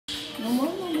No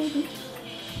more, no, baby.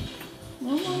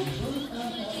 No more.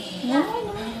 No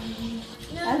more,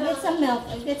 no. I'll get some milk.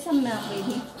 I'll get some milk,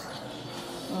 baby.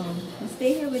 You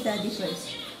stay here with Daddy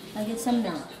first. I'll get some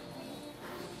milk.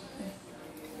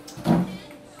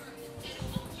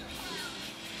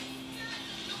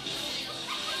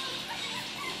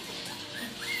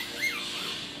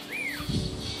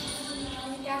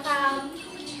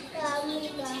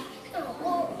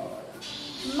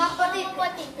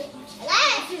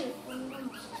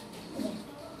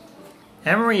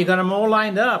 Emery, you got them all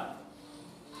lined up.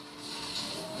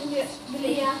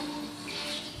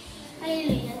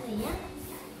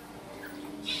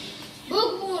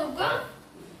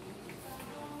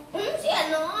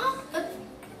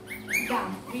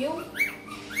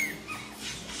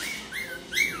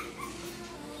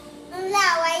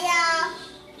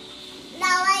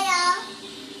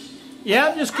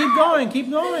 Yeah, just keep going, keep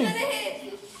going.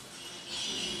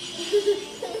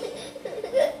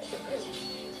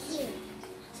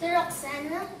 Si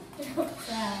Roxana?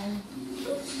 Roxanne.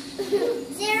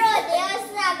 Si Rode,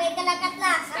 sabi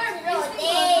kalakatlakan si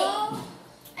Rode.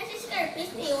 Ay, si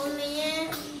Scarface, yun na yan.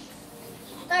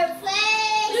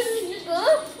 Scarface!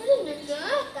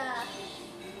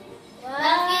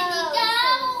 Bakit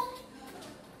ikaw?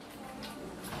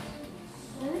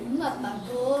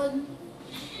 Mapagod.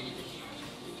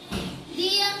 Di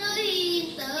ako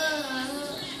dito.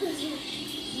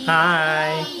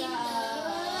 Hi.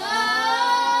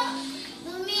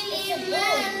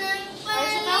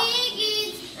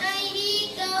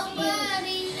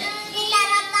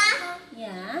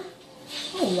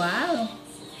 Oh, wow.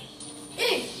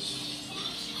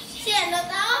 Si ano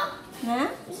to? Huh?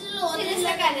 Si Lodi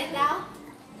sa galit daw.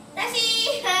 Tapos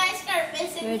si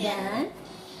Scarface. You're done?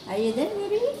 Are you done,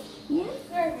 baby? Yeah?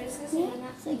 Scarface kasi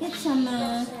Yeah. So get some,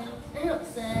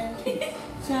 Roxanne.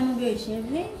 some good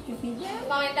chevy to feed them.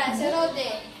 Pakita si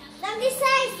Lodi.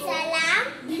 Nag-decide sa lang?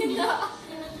 Yeah,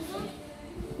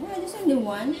 there's only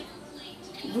one.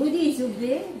 Rudy is so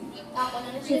big. Ako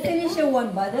na She finished her one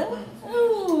bottle.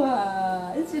 Oh,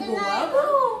 wow. It's a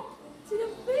guwapo. It's a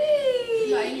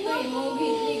big.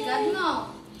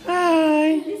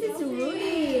 Hi. This is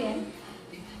Rudy.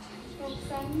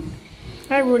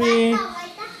 Hi, Rudy.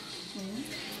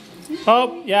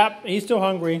 Oh, yep, he's still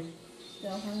hungry.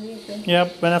 Still hungry again.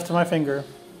 Yep, went after my finger.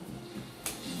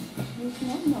 There's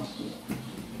no milk here.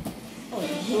 Oh,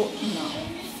 no.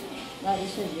 Daddy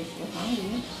said they're still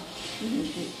hungry. You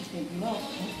need to drink milk,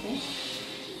 okay?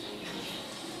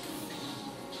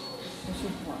 This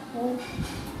is guwapo.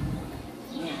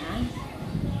 Yeah.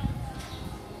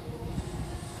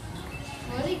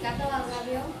 Mori, katawag ka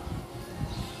biyo?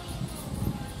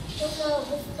 Gusto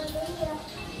pa doon ya.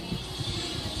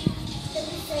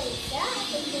 Sabi sa isa,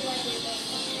 pagdiwa dito.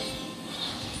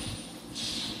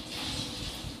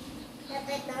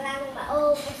 Dapat na lang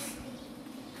maubos.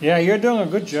 Yeah, you're doing a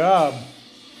good job.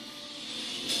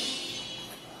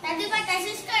 Tadi pa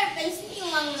kasi Scarface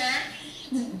iwang na.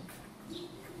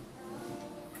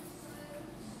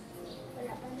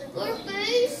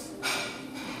 Scarface!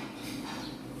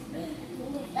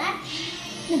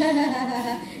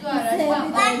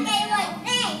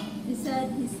 He said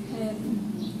he's heavy.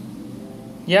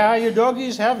 Yeah, your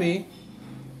doggy is heavy.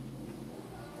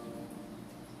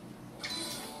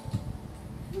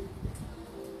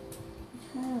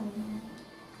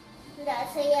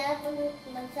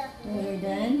 You're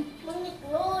done?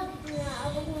 Mangiklod na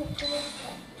ako mangiklod.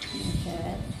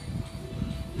 Okay.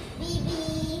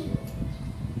 Bibi.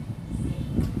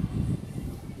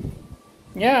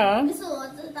 Yeah.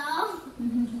 Suot ito tao.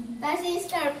 Tapos yung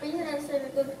Scarface na sa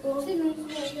likod ko. Sino sa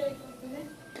likod ko?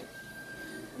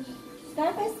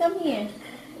 Scarface, come here.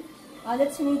 Oh,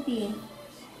 that's Ruthie.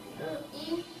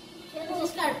 Sino si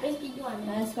Scarface videoan?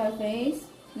 Scarface?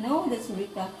 No, that's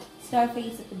Rita.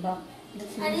 Scarface at the back.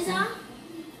 That's Rita. Alisa?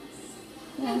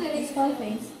 Yeah, it's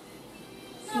Scarface.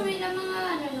 Sabi na mga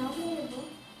ano, no?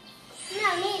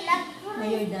 Nami, lag. Are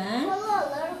you done?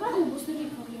 Ubus na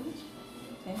rin ko yun.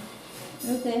 Okay.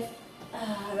 Okay.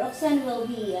 Roxanne will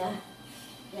be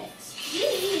next.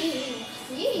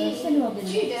 Roxanne will be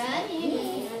next.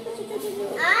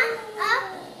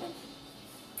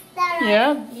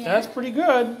 Yeah, that's pretty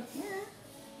good.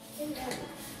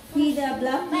 He the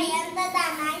Bluffy?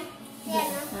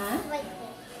 Huh?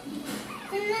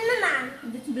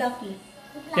 That's Bluffy.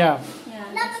 Yeah.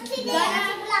 Yeah.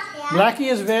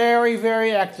 Blackie is very,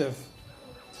 very active.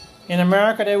 In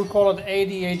America, they would call it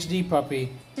ADHD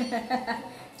puppy.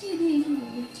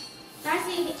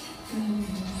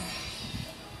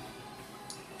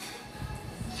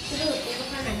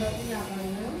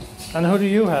 And who do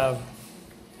you have?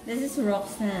 This is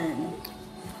Roxanne.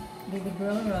 Baby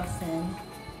girl Roxanne.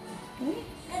 Hmm?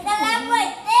 Kakalam mo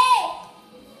ite!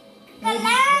 Baby's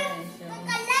Kakalam! there, so.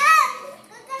 Kakalam!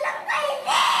 Kakalam ka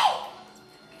ite!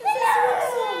 This is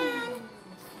Roxanne.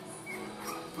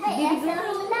 Baby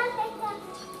girl.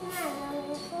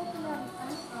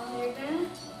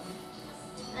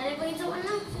 Ada pa ito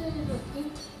ano?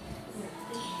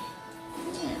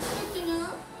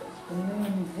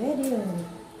 Video.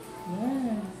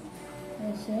 Yeah.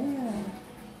 Yes, yeah.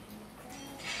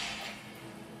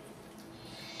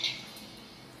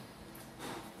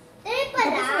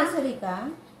 Tapos na si Rika?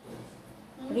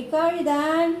 Rika, are you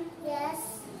done? Yes.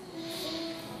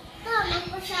 Ito,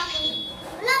 magpasa ako.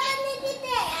 Wala ka ni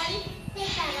tite.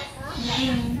 Tita na to?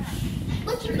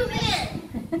 Ba't yung kumain?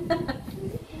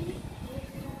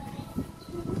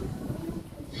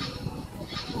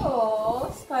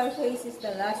 Oh, Scarface is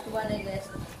the last one I guess.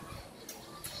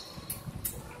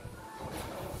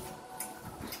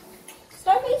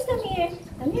 Scarface, come here.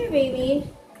 Come here, baby.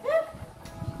 Huh?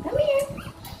 Come here.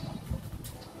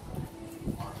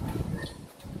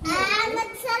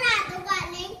 Nagsarado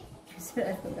galing.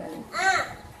 Sarado galing.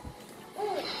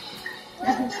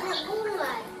 Wala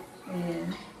pinagulay. Yeah.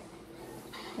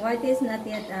 White is not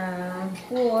yet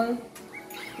full.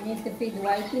 You need to feed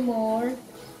Whitey more.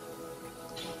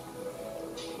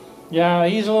 Yeah,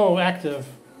 he's a little active.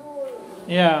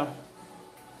 Yeah.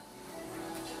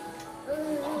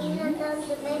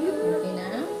 Okay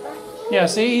na? Yeah,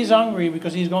 see, he's hungry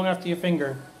because he's going after your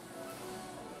finger.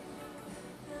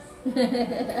 He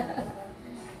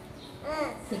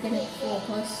can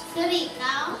focus. Sorry,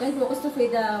 You can focus to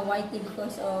feed Whitey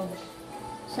because of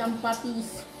some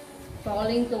puppies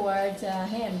crawling towards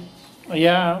him.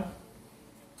 Yeah.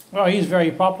 Well, he's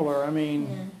very popular. I mean,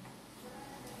 Yeah.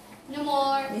 no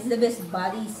more. This is the best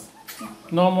buddies.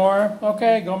 no more?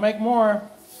 Okay, go make more.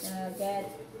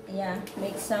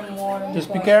 Make some more. Just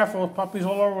be because- careful, puppies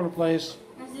all over the place.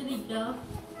 Nasa dito.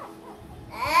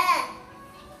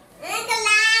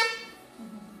 Kalam!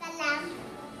 Kalam.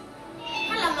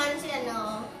 Kalaman sila,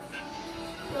 no?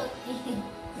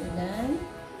 You're done?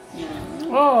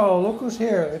 Yeah. Oh, look who's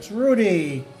here. It's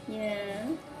Rudy. Yeah.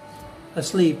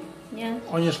 Asleep Yeah.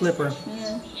 on your slipper.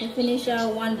 Yeah. We finish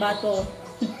one bottle.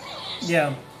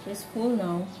 Yeah. It's full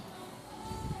now.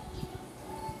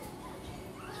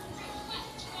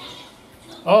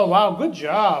 Oh, wow, good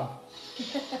job.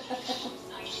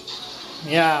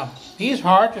 Yeah, he's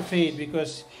hard to feed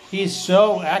because he's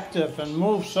so active and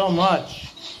moves so much.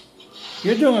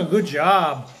 You're doing a good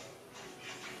job.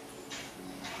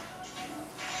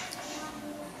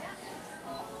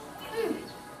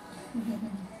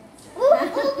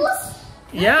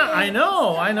 Yeah, I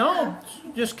know.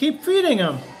 Just keep feeding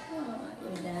him.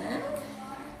 You're done?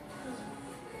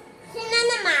 Sino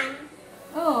naman?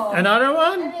 Oh. Another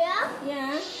one? Ariyo?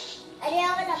 Yeah. Ariyo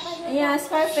ko dapat. Yeah,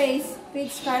 Scarface. Feed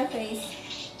Scarface.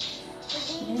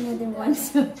 Another one.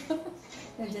 So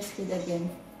I'll just feed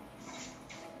again.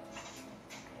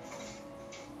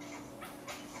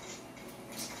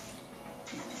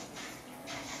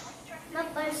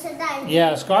 Maparsadan.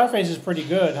 Yeah, Scarface is pretty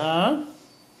good, huh?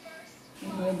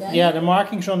 You're done? Yeah, the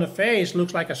markings on the face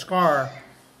looks like a scar.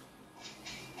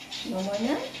 No more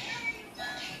na?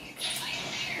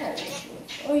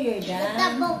 Oh, you're done.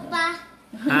 Tabog pa.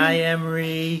 Hi,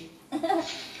 Emery.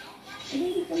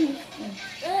 Hindi ka na.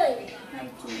 Uy.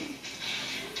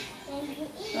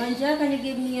 Anja, can you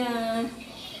give me a...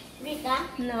 Rika?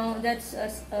 No, that's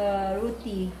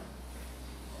Ruti.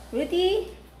 Ruti?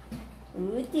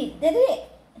 Ruti. Dali!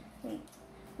 Wait.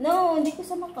 No, hindi ko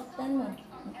sa makaptan mo.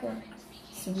 Ito.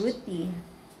 It's Ruti.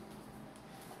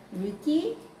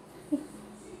 Ruti?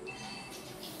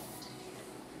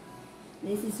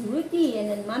 This is Ruti and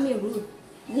then Mommy Ruth.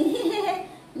 It's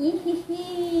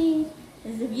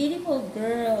a beautiful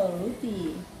girl,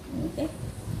 Ruti. Okay?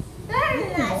 Girl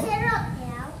na, si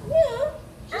Rotel. Yeah.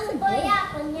 Ang boy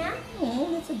ako niya. Oh,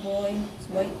 that's a boy. It's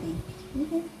Whitey.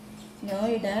 Okay. No,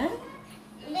 you're done?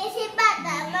 Hindi si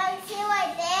bata, mag si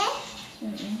White eh.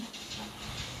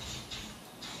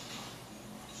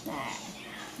 That's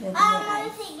Ang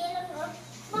sige lang ko.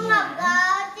 Mga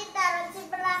titaran si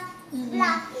Blacky.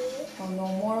 Oh, no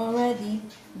more already.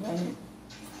 Then,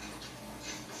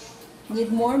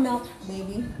 need more milk,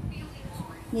 baby.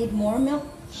 Need more milk?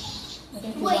 I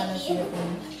think you want to see it.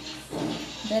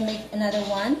 Then make another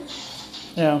one.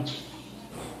 Yeah.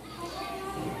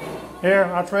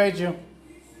 Here, I'll trade you.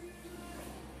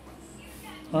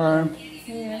 All right.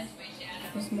 Here.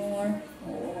 There's more.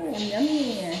 Oh,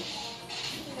 yummy.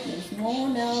 There's more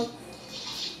milk.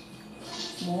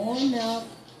 More milk.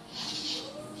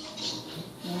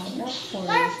 More milk for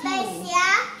Birthday you.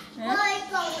 siya. Huh? Boy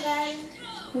ko girl.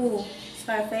 Who?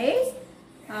 Scarface,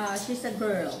 she's a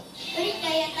girl. Rika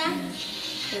yata.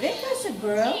 Rebecca's a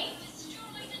girl.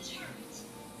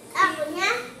 Ako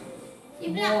niya. Si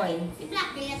Black. Boy. Si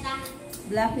Black yata.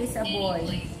 Black is a boy.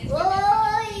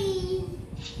 Uy!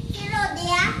 Si Rodi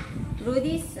ah.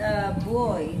 Rudy's a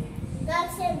boy.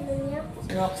 Gagsel niya.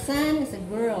 Roxanne is a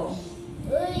girl.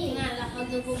 Uy! Ngala ko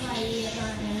doon ko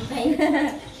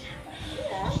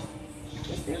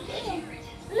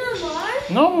No more?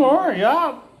 No more,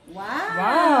 yeah. Wow.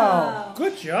 Wow,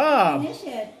 good job. Finish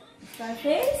it.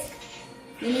 Scarface,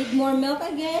 you need more milk,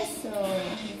 I guess. So,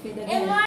 you feed again.